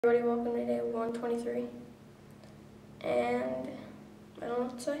Everybody, welcome to day 123, and I don't know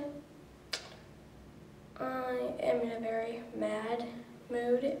what to say. I am in a very mad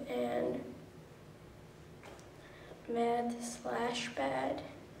mood, and mad/bad,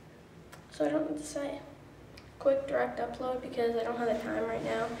 so I don't know what to say. Quick direct upload because I don't have the time right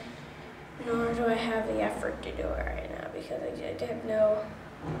now, nor do I have the effort to do it right now because I have no,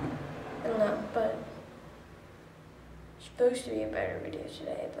 I don't know, but supposed to be a better video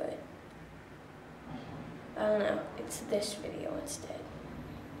today, but I don't know, it's this video instead.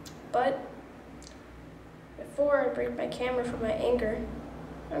 But before I break my camera from my anger,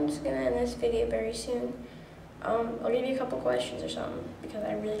 I'm just gonna end this video very soon. I'll give you a couple questions or something because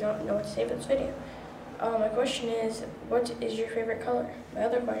I really don't know what to say about this video. My question is, what is your favorite color? My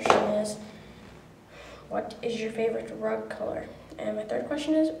other question is, what is your favorite rug color? And my third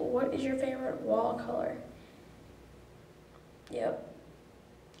question is, what is your favorite wall color? Yep.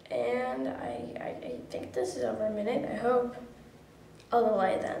 And I think this is over a minute, I hope. I'll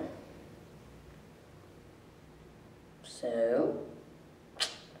delay then. So,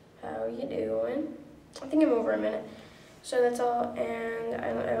 how you doing? I think I'm over a minute. So that's all, and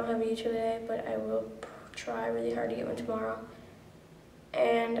I don't have a YouTube today, but I will try really hard to get one tomorrow.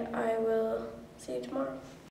 And I will see you tomorrow.